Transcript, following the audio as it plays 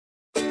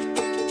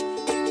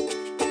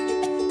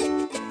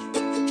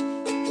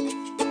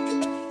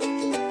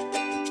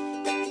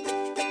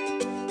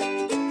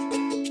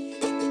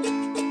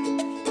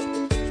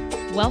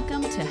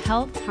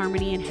Health,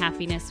 Harmony, and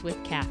Happiness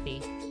with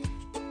Kathy.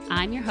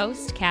 I'm your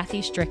host, Kathy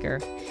Stricker.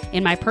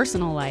 In my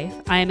personal life,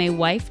 I am a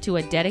wife to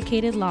a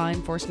dedicated law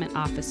enforcement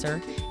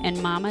officer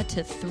and mama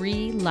to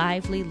 3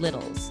 lively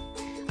littles.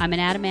 I'm an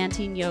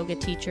adamantine yoga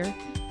teacher,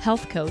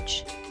 health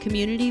coach,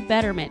 community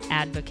betterment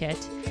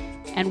advocate,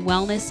 and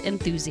wellness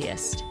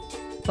enthusiast.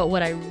 But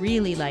what I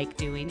really like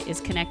doing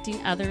is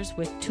connecting others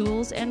with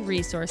tools and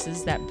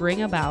resources that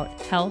bring about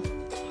health,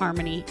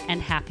 harmony, and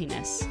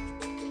happiness.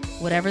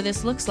 Whatever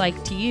this looks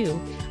like to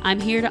you, I'm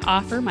here to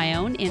offer my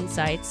own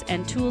insights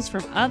and tools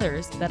from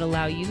others that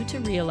allow you to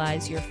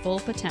realize your full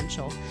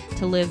potential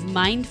to live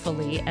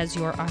mindfully as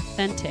your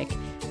authentic,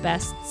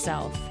 best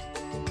self.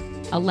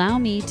 Allow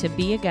me to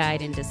be a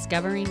guide in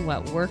discovering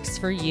what works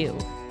for you.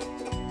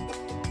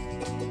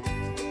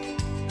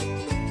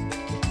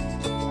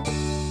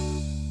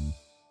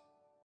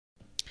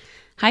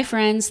 Hi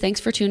friends, thanks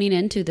for tuning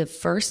in to the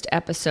first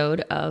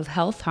episode of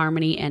Health,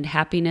 Harmony, and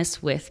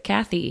Happiness with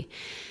Kathy.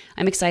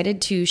 I'm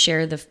excited to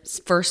share the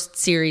first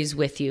series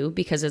with you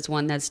because it's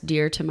one that's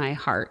dear to my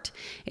heart.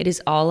 It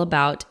is all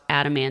about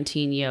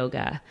adamantine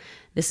yoga.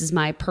 This is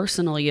my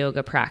personal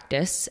yoga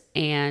practice,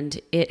 and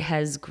it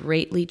has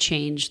greatly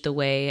changed the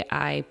way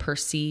I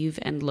perceive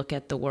and look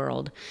at the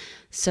world.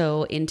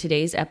 So in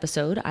today's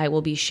episode, I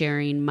will be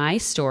sharing my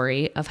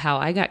story of how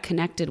I got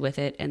connected with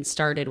it and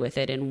started with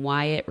it and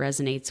why it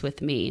resonates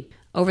with me.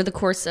 Over the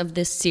course of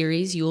this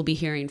series, you will be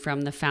hearing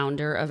from the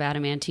founder of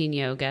Adamantine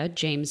Yoga,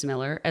 James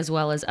Miller, as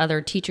well as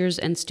other teachers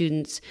and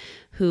students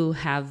who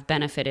have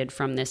benefited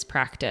from this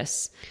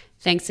practice.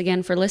 Thanks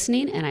again for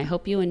listening, and I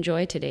hope you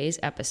enjoy today's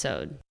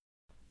episode.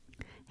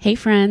 Hey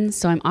friends,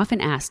 so I'm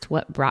often asked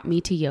what brought me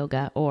to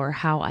yoga or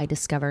how I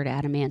discovered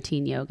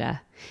adamantine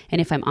yoga.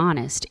 And if I'm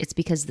honest, it's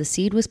because the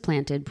seed was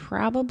planted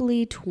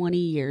probably 20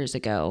 years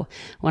ago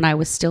when I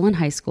was still in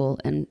high school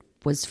and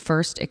was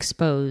first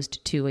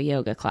exposed to a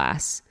yoga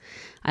class.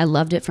 I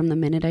loved it from the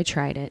minute I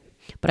tried it,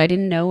 but I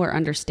didn't know or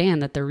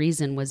understand that the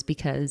reason was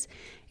because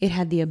it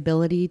had the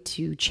ability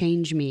to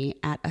change me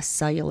at a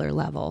cellular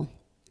level.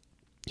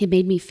 It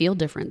made me feel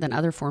different than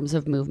other forms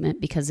of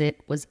movement because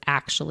it was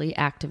actually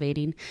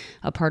activating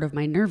a part of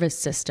my nervous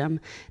system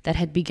that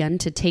had begun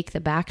to take the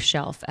back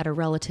shelf at a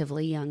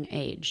relatively young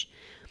age.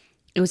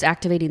 It was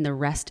activating the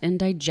rest and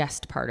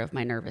digest part of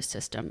my nervous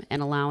system and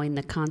allowing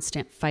the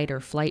constant fight or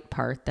flight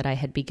part that I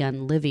had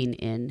begun living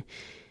in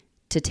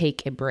to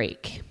take a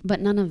break.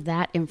 But none of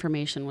that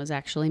information was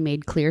actually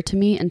made clear to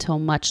me until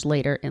much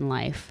later in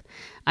life.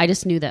 I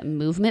just knew that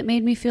movement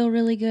made me feel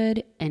really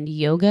good, and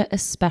yoga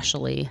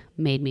especially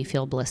made me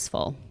feel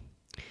blissful.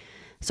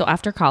 So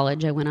after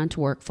college, I went on to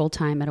work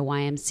full-time at a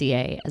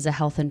YMCA as a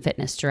health and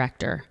fitness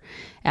director.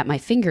 At my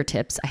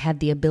fingertips, I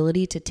had the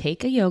ability to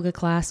take a yoga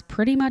class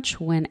pretty much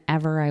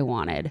whenever I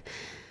wanted.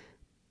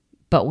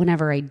 But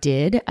whenever I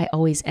did, I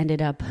always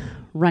ended up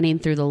running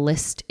through the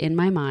list in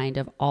my mind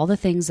of all the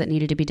things that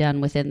needed to be done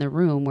within the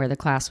room where the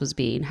class was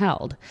being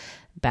held.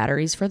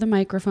 Batteries for the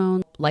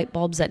microphone, light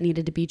bulbs that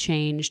needed to be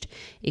changed,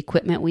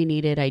 equipment we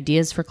needed,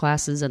 ideas for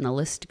classes, and the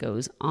list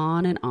goes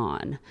on and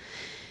on.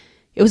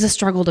 It was a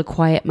struggle to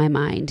quiet my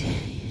mind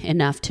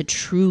enough to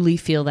truly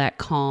feel that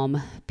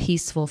calm,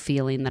 peaceful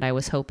feeling that I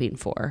was hoping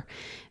for.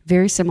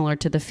 Very similar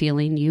to the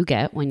feeling you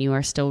get when you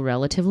are still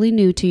relatively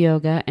new to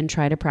yoga and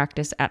try to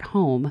practice at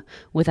home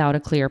without a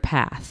clear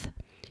path.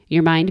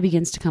 Your mind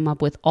begins to come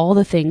up with all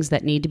the things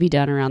that need to be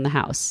done around the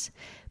house.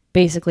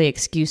 Basically,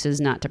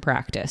 excuses not to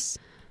practice,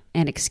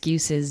 and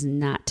excuses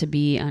not to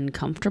be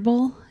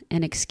uncomfortable,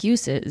 and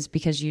excuses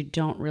because you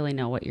don't really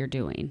know what you're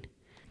doing.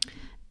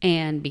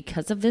 And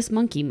because of this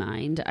monkey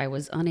mind, I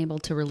was unable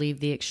to relieve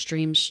the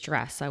extreme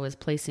stress I was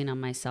placing on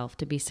myself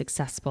to be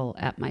successful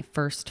at my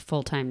first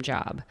full-time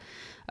job,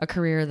 a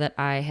career that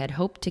I had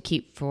hoped to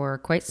keep for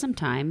quite some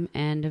time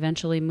and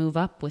eventually move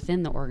up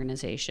within the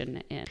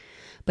organization in.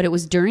 But it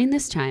was during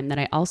this time that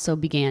I also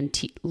began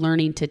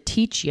learning to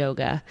teach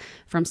yoga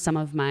from some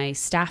of my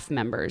staff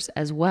members,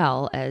 as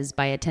well as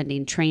by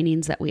attending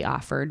trainings that we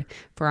offered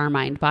for our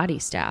mind-body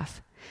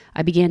staff.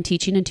 I began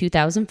teaching in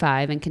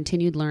 2005 and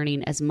continued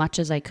learning as much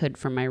as I could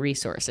from my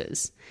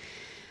resources.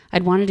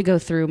 I'd wanted to go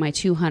through my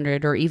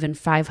 200 or even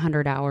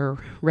 500-hour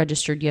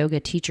registered yoga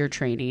teacher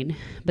training,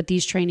 but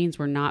these trainings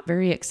were not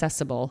very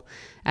accessible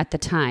at the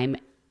time,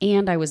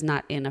 and I was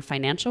not in a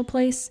financial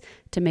place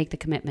to make the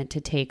commitment to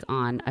take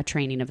on a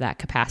training of that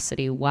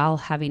capacity while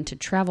having to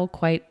travel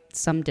quite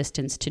some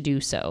distance to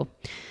do so.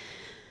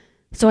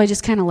 So I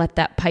just kind of let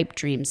that pipe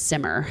dream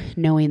simmer,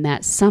 knowing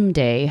that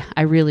someday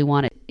I really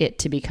wanted it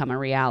to become a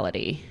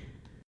reality.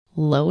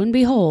 Lo and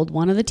behold,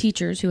 one of the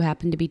teachers who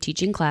happened to be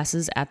teaching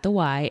classes at the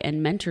Y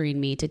and mentoring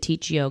me to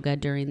teach yoga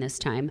during this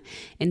time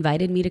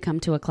invited me to come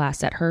to a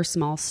class at her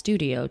small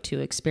studio to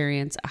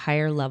experience a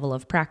higher level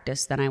of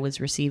practice than I was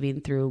receiving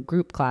through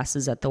group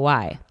classes at the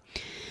Y.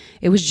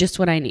 It was just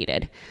what I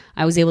needed.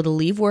 I was able to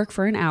leave work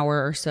for an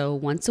hour or so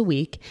once a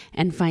week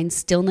and find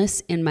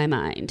stillness in my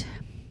mind.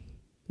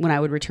 When I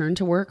would return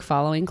to work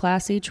following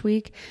class each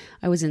week,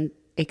 I was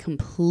a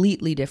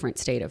completely different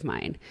state of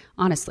mind.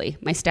 Honestly,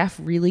 my staff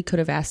really could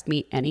have asked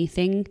me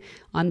anything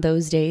on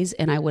those days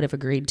and I would have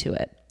agreed to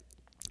it.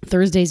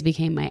 Thursdays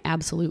became my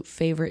absolute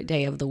favorite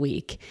day of the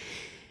week.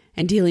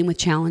 And dealing with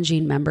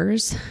challenging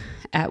members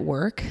at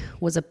work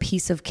was a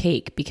piece of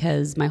cake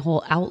because my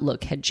whole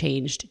outlook had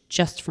changed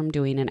just from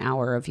doing an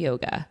hour of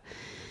yoga.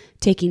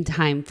 Taking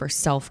time for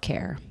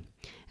self-care.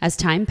 As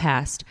time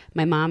passed,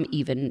 my mom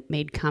even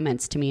made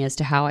comments to me as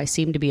to how I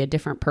seemed to be a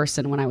different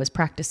person when I was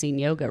practicing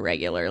yoga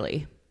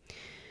regularly.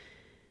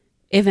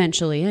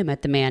 Eventually, I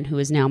met the man who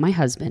is now my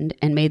husband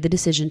and made the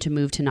decision to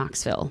move to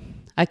Knoxville.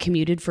 I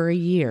commuted for a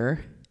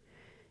year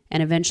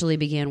and eventually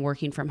began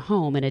working from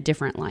home in a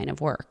different line of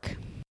work.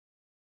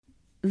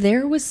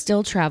 There was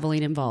still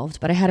traveling involved,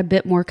 but I had a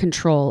bit more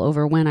control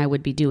over when I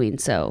would be doing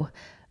so.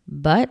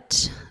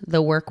 But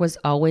the work was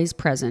always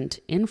present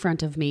in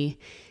front of me,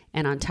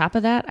 and on top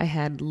of that, I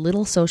had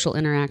little social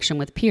interaction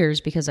with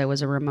peers because I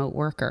was a remote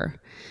worker.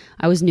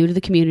 I was new to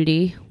the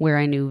community where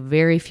I knew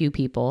very few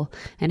people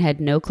and had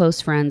no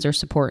close friends or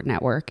support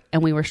network,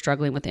 and we were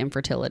struggling with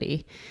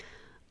infertility.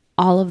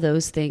 All of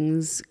those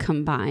things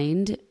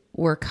combined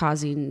were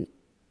causing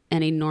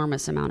an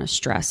enormous amount of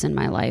stress in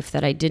my life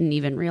that I didn't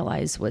even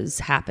realize was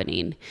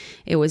happening.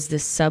 It was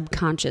this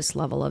subconscious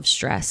level of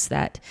stress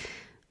that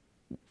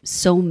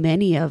so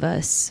many of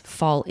us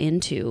fall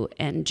into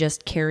and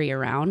just carry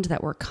around,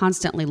 that we're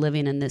constantly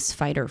living in this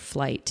fight or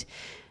flight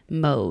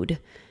mode.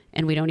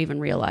 And we don't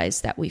even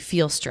realize that we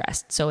feel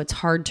stressed. So it's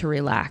hard to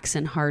relax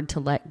and hard to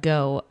let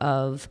go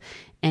of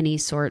any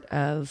sort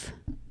of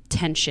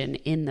tension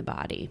in the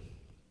body.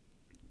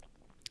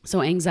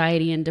 So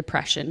anxiety and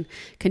depression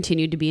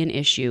continued to be an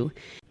issue.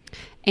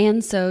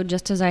 And so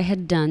just as I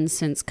had done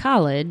since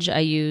college, I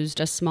used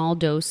a small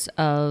dose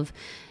of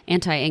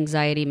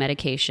anti-anxiety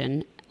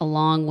medication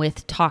along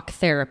with talk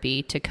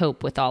therapy to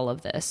cope with all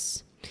of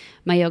this.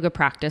 My yoga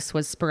practice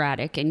was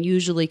sporadic and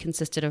usually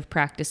consisted of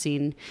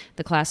practicing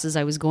the classes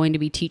I was going to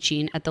be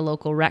teaching at the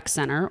local rec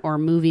center or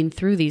moving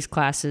through these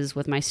classes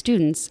with my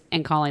students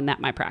and calling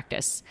that my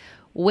practice.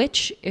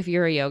 Which, if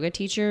you're a yoga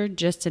teacher,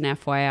 just an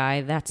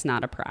FYI, that's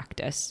not a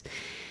practice.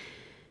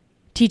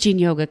 Teaching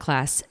yoga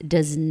class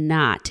does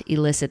not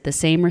elicit the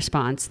same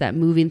response that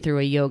moving through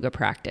a yoga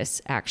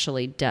practice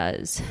actually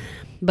does.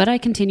 But I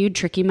continued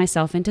tricking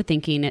myself into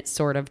thinking it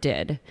sort of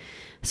did.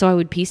 So I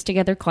would piece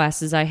together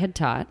classes I had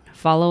taught,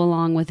 follow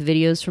along with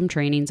videos from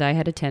trainings I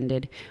had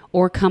attended,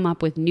 or come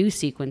up with new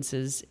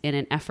sequences in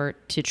an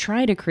effort to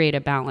try to create a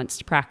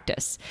balanced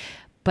practice.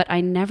 But I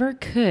never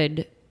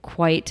could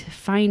quite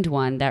find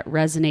one that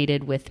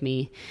resonated with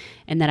me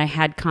and that I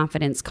had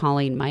confidence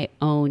calling my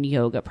own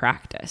yoga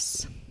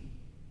practice.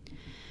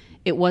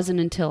 It wasn't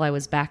until I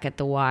was back at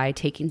the Y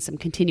taking some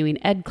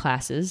continuing ed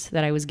classes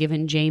that I was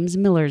given James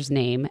Miller's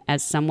name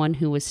as someone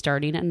who was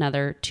starting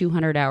another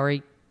 200-hour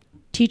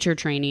teacher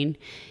training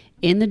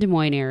in the Des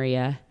Moines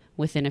area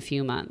within a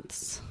few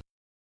months.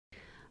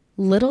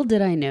 Little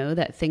did I know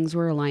that things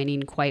were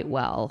aligning quite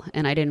well,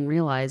 and I didn't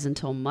realize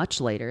until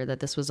much later that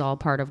this was all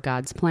part of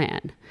God's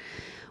plan.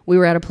 We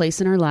were at a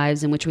place in our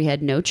lives in which we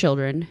had no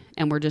children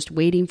and were just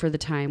waiting for the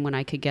time when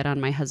I could get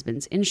on my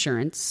husband's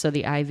insurance so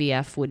the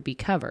IVF would be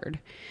covered.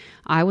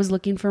 I was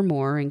looking for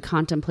more and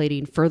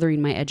contemplating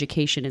furthering my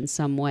education in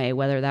some way,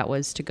 whether that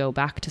was to go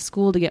back to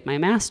school to get my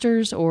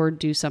master's or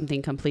do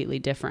something completely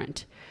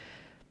different.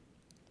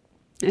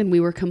 And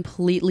we were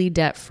completely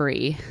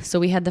debt-free, so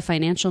we had the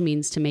financial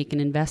means to make an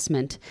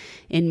investment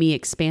in me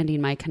expanding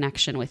my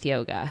connection with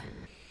yoga.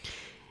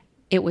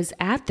 It was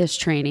at this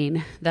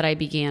training that I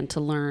began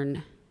to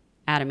learn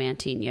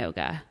adamantine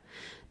yoga.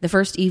 The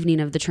first evening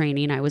of the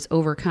training, I was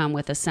overcome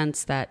with a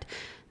sense that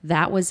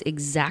was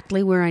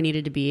exactly where I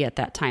needed to be at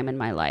that time in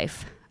my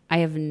life. I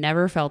have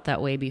never felt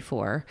that way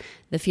before.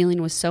 The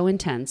feeling was so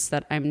intense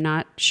that I'm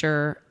not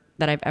sure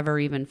that I've ever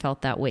even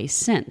felt that way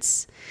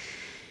since.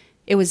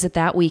 It was at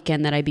that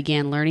weekend that I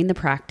began learning the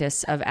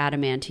practice of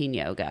adamantine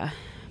yoga.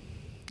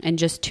 And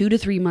just 2 to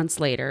 3 months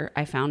later,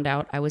 I found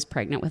out I was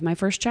pregnant with my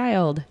first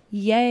child.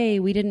 Yay,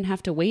 we didn't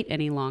have to wait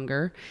any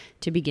longer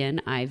to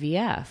begin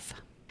IVF.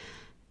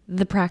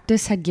 The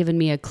practice had given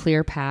me a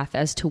clear path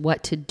as to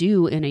what to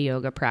do in a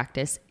yoga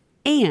practice,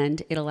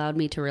 and it allowed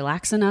me to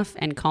relax enough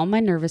and calm my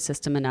nervous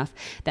system enough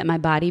that my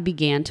body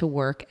began to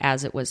work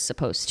as it was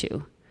supposed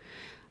to.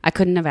 I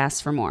couldn't have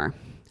asked for more.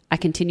 I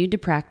continued to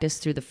practice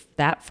through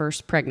that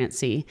first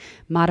pregnancy,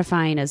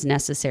 modifying as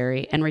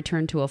necessary, and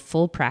returned to a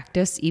full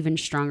practice even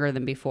stronger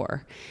than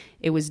before.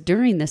 It was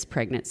during this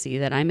pregnancy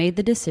that I made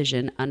the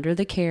decision, under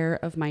the care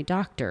of my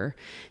doctor,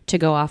 to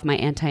go off my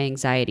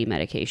anti-anxiety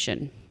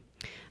medication.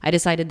 I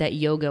decided that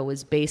yoga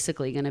was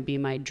basically going to be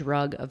my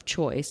drug of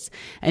choice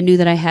and knew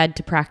that I had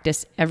to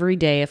practice every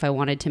day if I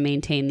wanted to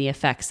maintain the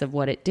effects of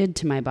what it did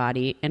to my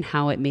body and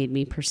how it made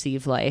me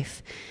perceive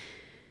life.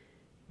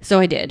 So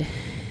I did.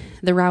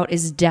 The route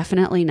is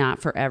definitely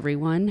not for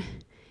everyone,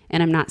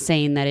 and I'm not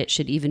saying that it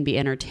should even be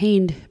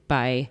entertained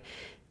by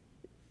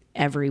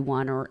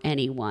everyone or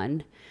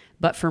anyone,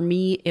 but for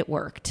me, it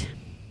worked.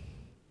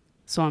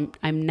 So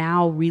I'm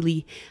now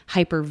really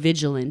hyper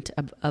vigilant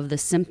of the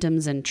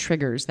symptoms and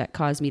triggers that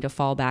cause me to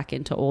fall back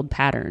into old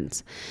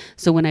patterns.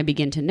 So when I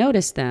begin to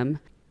notice them,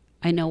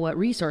 I know what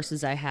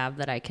resources I have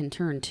that I can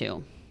turn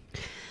to.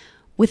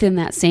 Within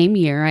that same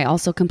year, I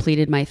also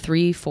completed my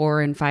 3,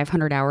 4, and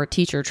 500-hour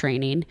teacher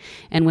training.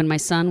 And when my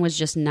son was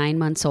just 9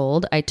 months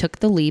old, I took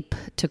the leap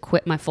to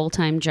quit my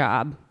full-time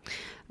job.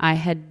 I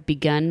had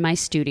begun my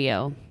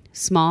studio,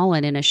 small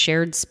and in a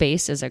shared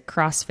space as a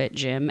CrossFit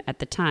gym at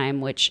the time,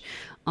 which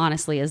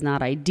honestly is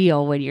not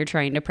ideal when you're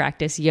trying to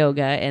practice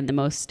yoga, and the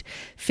most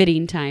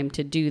fitting time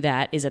to do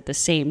that is at the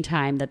same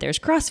time that there's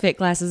CrossFit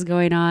classes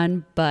going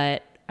on,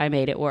 but I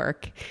made it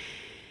work.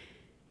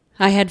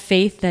 I had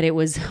faith that it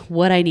was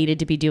what I needed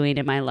to be doing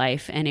in my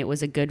life, and it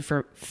was a good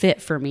fit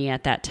for me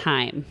at that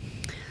time.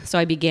 So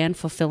I began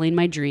fulfilling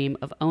my dream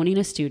of owning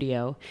a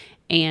studio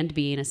and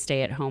being a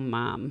stay-at-home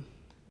mom.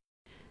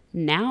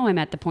 Now I'm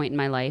at the point in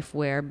my life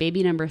where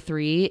baby number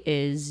 3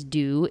 is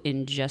due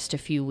in just a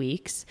few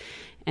weeks,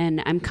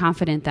 and I'm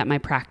confident that my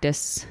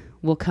practice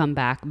will come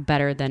back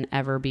better than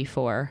ever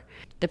before.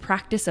 The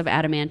practice of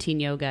adamantine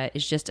yoga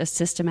is just a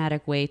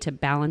systematic way to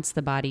balance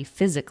the body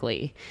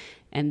physically,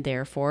 and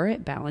therefore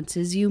it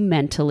balances you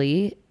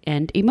mentally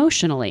and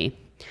emotionally.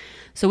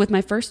 So with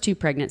my first 2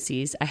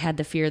 pregnancies, I had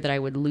the fear that I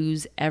would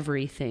lose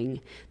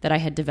everything that I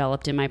had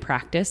developed in my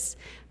practice.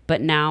 But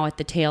now at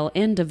the tail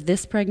end of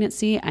this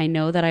pregnancy, I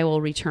know that I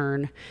will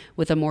return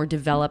with a more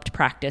developed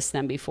practice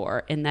than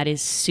before, and that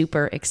is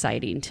super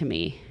exciting to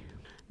me.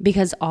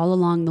 Because all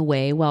along the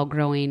way, while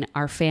growing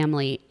our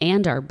family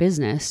and our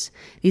business,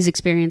 these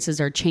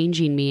experiences are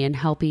changing me and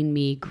helping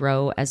me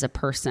grow as a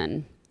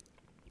person.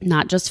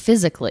 Not just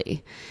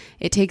physically.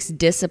 It takes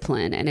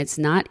discipline, and it's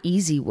not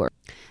easy work.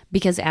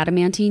 Because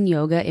adamantine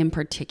yoga in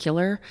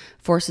particular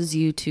forces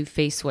you to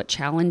face what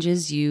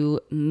challenges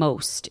you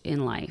most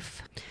in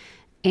life.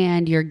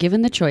 And you're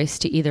given the choice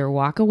to either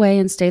walk away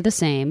and stay the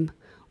same,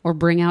 or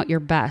bring out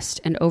your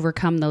best and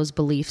overcome those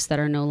beliefs that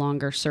are no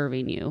longer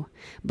serving you.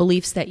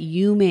 Beliefs that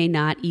you may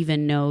not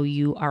even know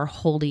you are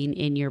holding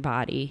in your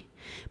body.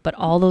 But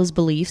all those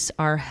beliefs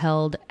are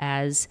held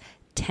as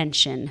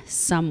tension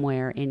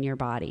somewhere in your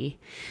body.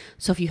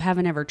 So if you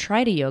haven't ever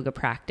tried a yoga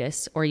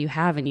practice, or you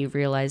have and you've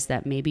realized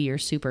that maybe you're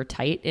super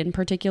tight in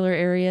particular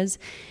areas,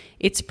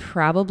 it's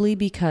probably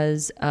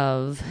because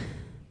of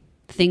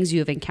things you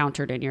have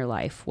encountered in your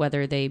life,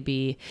 whether they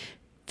be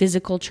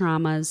physical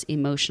traumas,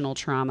 emotional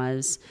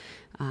traumas,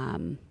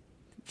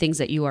 things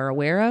that you are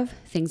aware of,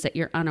 things that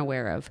you're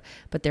unaware of,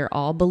 but they're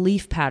all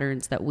belief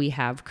patterns that we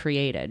have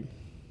created.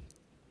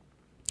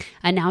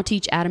 I now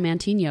teach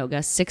adamantine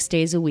yoga 6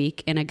 days a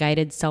week in a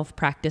guided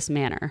self-practice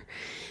manner.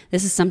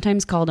 This is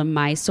sometimes called a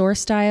Mysore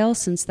style,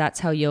 since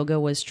that's how yoga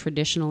was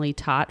traditionally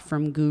taught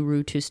from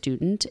guru to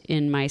student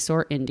in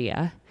Mysore,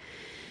 India.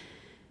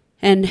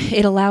 And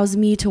it allows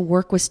me to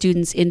work with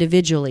students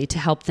individually to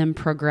help them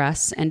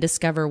progress and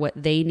discover what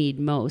they need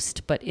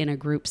most, but in a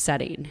group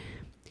setting.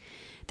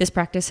 This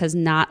practice has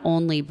not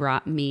only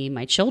brought me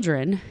my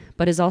children,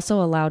 but has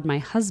also allowed my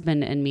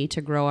husband and me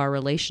to grow our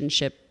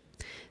relationship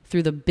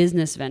through the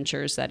business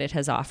ventures that it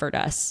has offered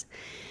us.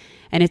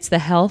 And it's the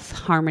health,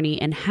 harmony,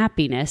 and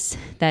happiness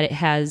that it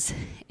has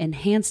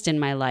enhanced in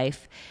my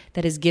life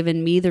that has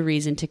given me the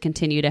reason to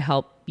continue to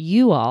help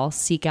you all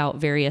seek out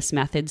various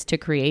methods to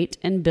create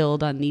and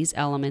build on these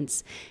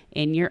elements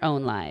in your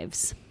own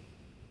lives.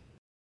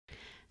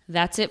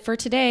 That's it for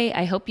today.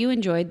 I hope you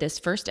enjoyed this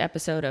first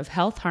episode of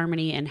Health,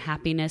 Harmony, and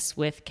Happiness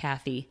with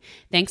Kathy.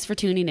 Thanks for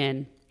tuning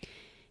in.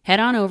 Head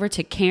on over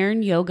to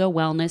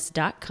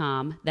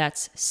CairnYogaWellness.com.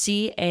 That's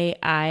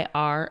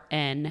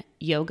CAIRN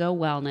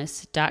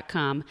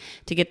YogaWellness.com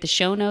to get the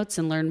show notes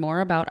and learn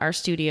more about our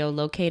studio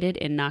located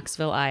in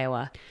Knoxville,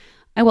 Iowa.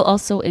 I will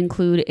also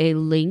include a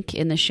link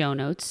in the show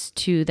notes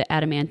to the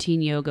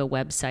Adamantine Yoga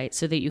website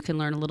so that you can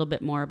learn a little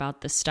bit more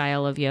about the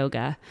style of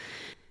yoga.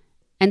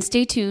 And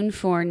stay tuned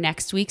for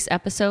next week's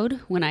episode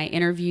when I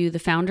interview the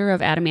founder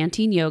of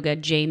Adamantine Yoga,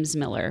 James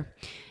Miller.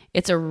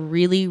 It's a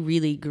really,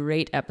 really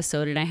great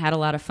episode, and I had a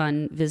lot of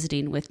fun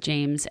visiting with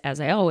James, as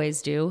I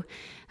always do.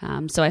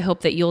 So I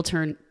hope that you'll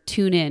tune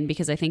in,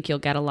 because I think you'll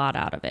get a lot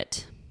out of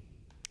it.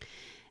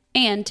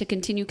 And to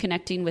continue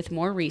connecting with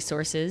more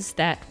resources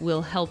that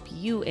will help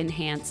you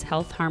enhance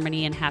health,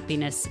 harmony, and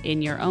happiness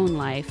in your own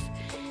life,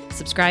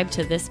 subscribe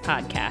to this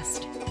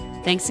podcast.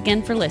 Thanks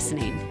again for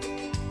listening.